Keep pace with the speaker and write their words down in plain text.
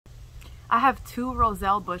I have two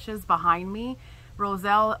Roselle bushes behind me.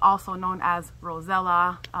 Roselle, also known as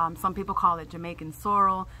Rosella. Some people call it Jamaican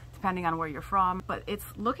sorrel, depending on where you're from. But it's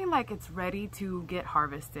looking like it's ready to get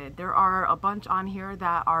harvested. There are a bunch on here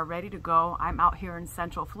that are ready to go. I'm out here in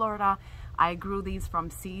Central Florida. I grew these from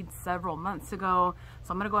seeds several months ago.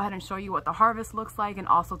 So I'm gonna go ahead and show you what the harvest looks like and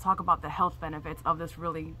also talk about the health benefits of this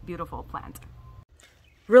really beautiful plant.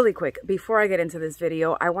 Really quick, before I get into this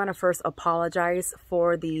video, I want to first apologize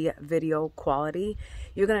for the video quality.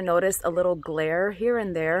 You're going to notice a little glare here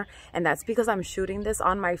and there, and that's because I'm shooting this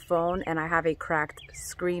on my phone and I have a cracked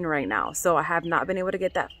screen right now. So I have not been able to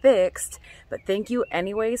get that fixed, but thank you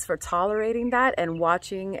anyways for tolerating that and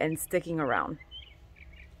watching and sticking around.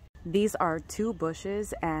 These are two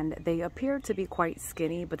bushes and they appear to be quite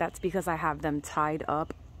skinny, but that's because I have them tied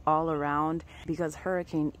up all around because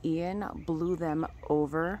Hurricane Ian blew them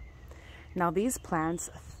over. Now these plants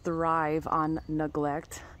thrive on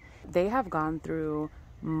neglect. They have gone through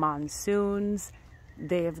monsoons,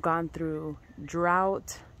 they have gone through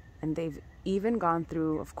drought, and they've even gone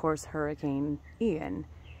through, of course, Hurricane Ian,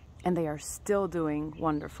 and they are still doing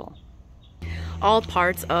wonderful. All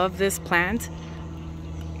parts of this plant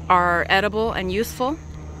are edible and useful.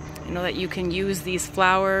 You know that you can use these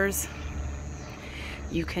flowers.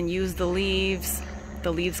 You can use the leaves.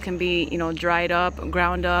 The leaves can be, dried up,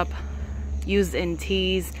 ground up, used in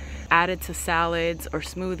teas, added to salads or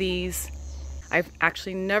smoothies. I've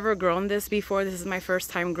actually never grown this before. This is my first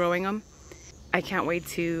time growing them. I can't wait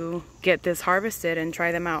to get this harvested and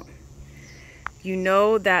try them out. You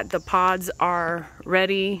know that the pods are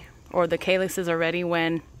ready, or the calyxes are ready,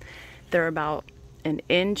 when they're about an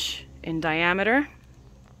inch in diameter.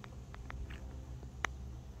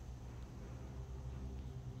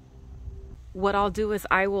 What I'll do is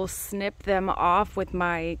I will snip them off with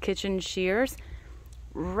my kitchen shears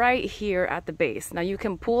right here at the base. Now you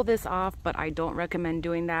can pull this off, but I don't recommend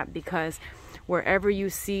doing that because wherever you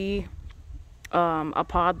see a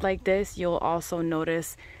pod like this, you'll also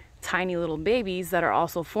notice tiny little babies that are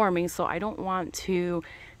also forming. So I don't want to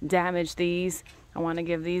damage these. I want to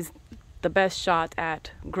give these the best shot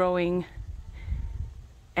at growing,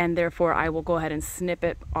 and therefore I will go ahead and snip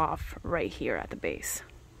it off right here at the base.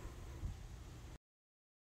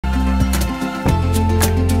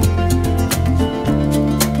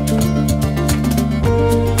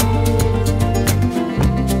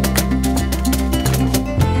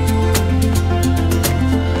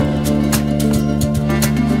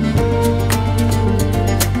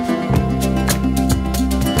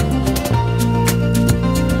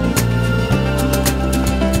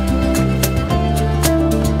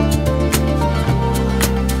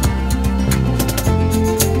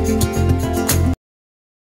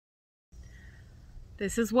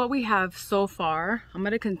 This is what we have so far. I'm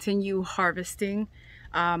going to continue harvesting.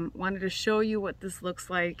 Wanted to show you what this looks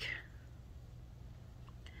like.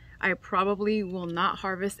 I probably will not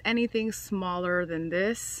harvest anything smaller than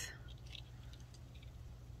this.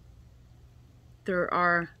 There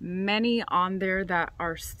are many on there that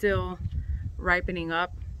are still ripening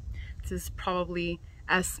up. This is probably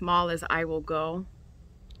as small as I will go.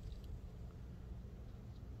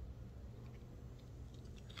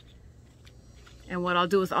 And what I'll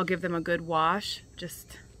do is I'll give them a good wash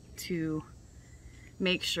just to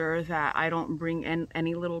make sure that I don't bring in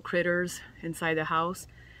any little critters inside the house.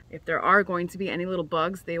 If there are going to be any little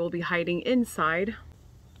bugs, they will be hiding inside.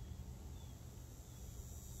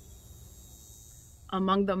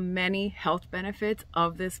 Among the many health benefits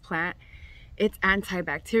of this plant, it's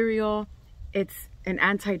antibacterial, it's an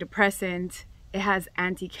antidepressant, it has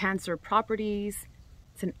anti-cancer properties,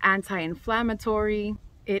 it's an anti-inflammatory.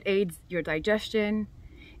 It aids your digestion,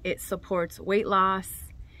 it supports weight loss,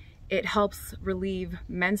 it helps relieve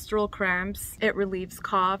menstrual cramps, it relieves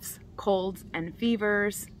coughs, colds, and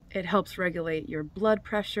fevers, it helps regulate your blood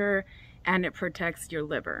pressure, and it protects your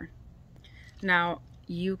liver. Now,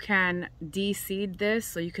 you can de-seed this,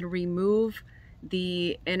 so you can remove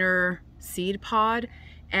the inner seed pod,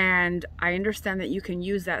 and I understand that you can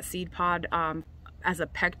use that seed pod as a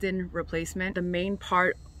pectin replacement. The main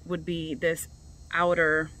part would be this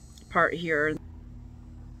outer part here.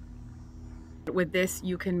 With this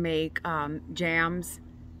you can make jams,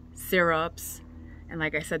 syrups, and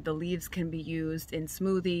like I said, the leaves can be used in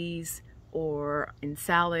smoothies or in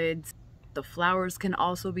salads. The flowers can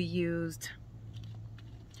also be used.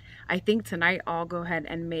 I think tonight I'll go ahead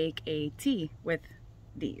and make a tea with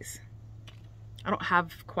these. I don't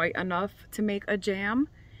have quite enough to make a jam,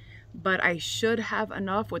 but I should have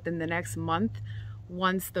enough within the next month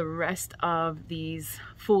once the rest of these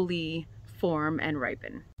fully form and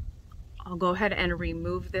ripen. I'll go ahead and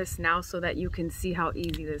remove this now so that you can see how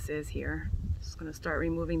easy this is here. Just gonna start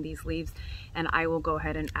removing these leaves, and I will go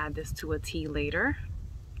ahead and add this to a tea later.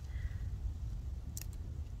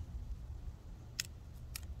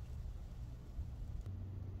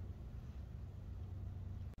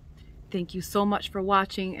 Thank you so much for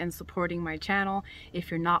watching and supporting my channel.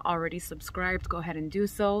 If you're not already subscribed, go ahead and do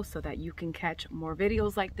so that you can catch more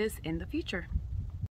videos like this in the future.